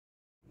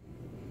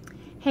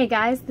Hey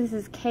guys, this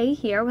is Kay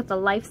here with the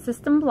Life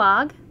System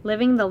blog,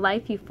 Living the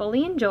Life You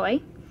Fully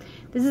Enjoy.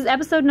 This is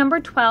episode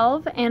number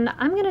 12, and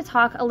I'm going to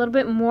talk a little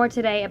bit more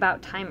today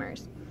about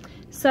timers.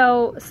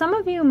 So some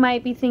of you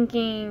might be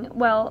thinking,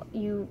 well,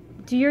 you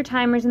do your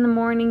timers in the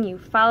morning, you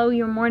follow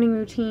your morning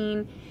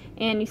routine,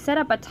 and you set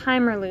up a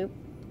timer loop.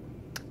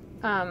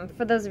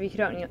 For those of you who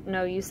don't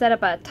know, you set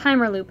up a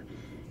timer loop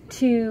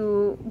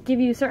to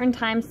give you certain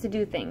times to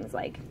do things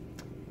like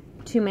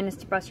 2 minutes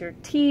to brush your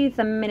teeth,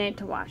 a minute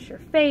to wash your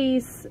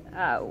face,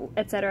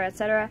 etc.,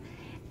 etc.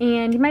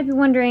 And you might be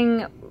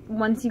wondering,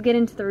 once you get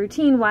into the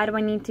routine, why do I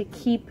need to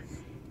keep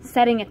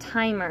setting a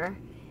timer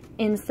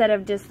instead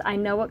of just, I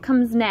know what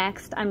comes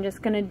next, I'm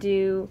just going to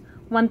do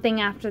one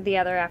thing after the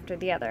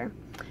other.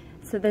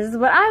 So this is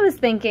what I was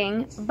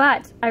thinking,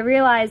 but I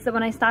realized that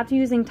when I stopped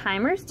using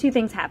timers, two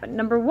things happened.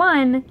 Number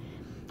one,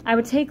 I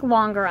would take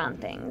longer on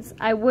things.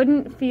 I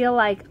wouldn't feel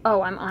like,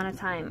 oh, I'm on a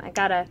time. I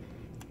gotta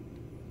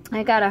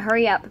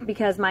hurry up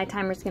because my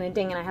timer's gonna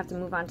ding and I have to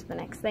move on to the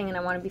next thing, and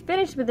I want to be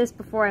finished with this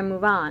before I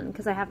move on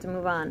because I have to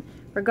move on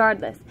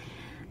regardless.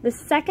 The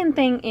second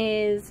thing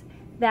is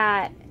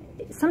that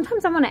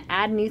sometimes I want to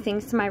add new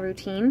things to my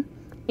routine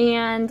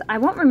and I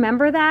won't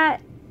remember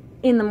that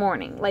in the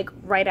morning, like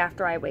right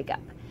after I wake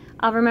up.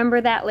 I'll remember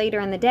that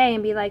later in the day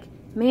and be like,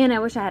 man, I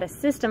wish I had a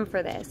system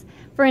for this.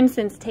 For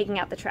instance, taking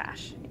out the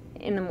trash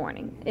in the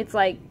morning. It's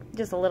like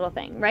just a little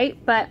thing, right?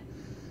 But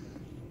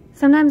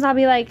sometimes I'll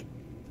be like,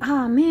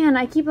 oh man,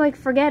 I keep like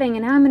forgetting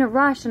and now I'm in a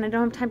rush and I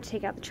don't have time to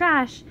take out the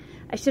trash.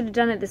 I should have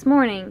done it this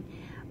morning.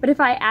 But if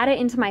I add it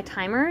into my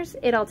timers,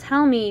 it'll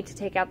tell me to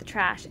take out the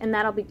trash and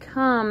that'll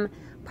become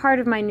part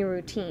of my new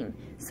routine.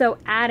 So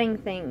adding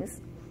things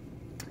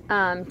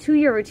to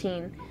your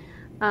routine,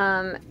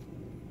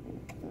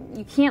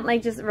 you can't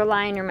like just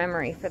rely on your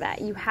memory for that.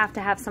 You have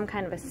to have some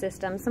kind of a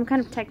system, some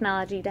kind of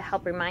technology to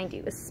help remind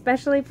you,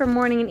 especially for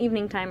morning and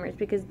evening timers,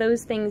 because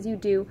those things you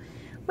do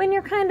when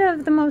you're kind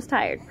of the most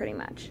tired, pretty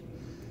much.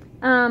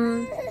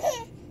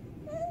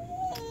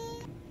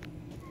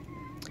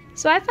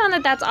 So I found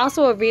that that's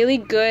also a really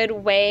good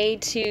way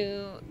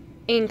to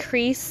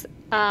increase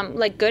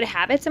like good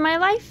habits in my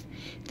life.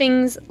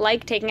 Things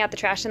like taking out the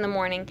trash in the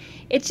morning.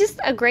 It's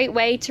just a great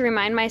way to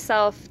remind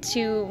myself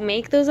to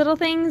make those little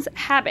things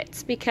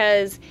habits,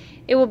 because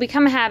it will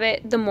become a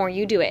habit the more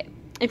you do it.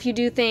 If you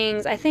do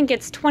things, I think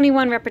it's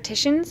 21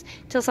 repetitions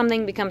till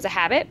something becomes a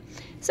habit.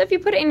 So if you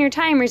put it in your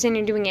timers and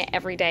you're doing it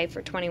every day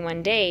for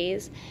 21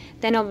 days,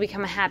 then it'll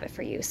become a habit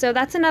for you. So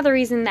that's another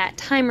reason that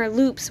timer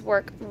loops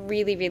work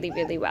really, really,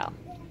 really well.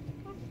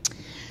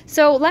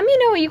 So let me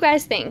know what you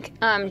guys think.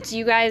 Do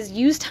you guys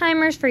use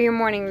timers for your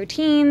morning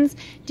routines?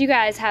 Do you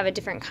guys have a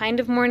different kind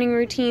of morning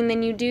routine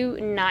than you do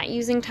not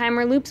using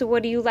timer loops?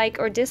 What do you like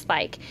or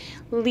dislike?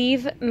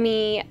 Leave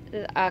me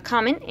a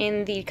comment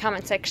in the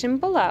comment section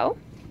below.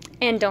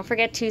 And don't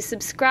forget to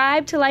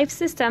subscribe to Life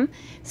System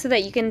so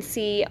that you can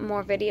see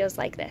more videos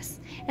like this.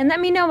 And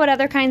let me know what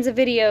other kinds of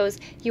videos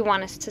you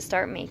want us to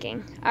start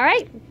making. All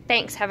right,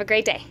 thanks. Have a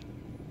great day.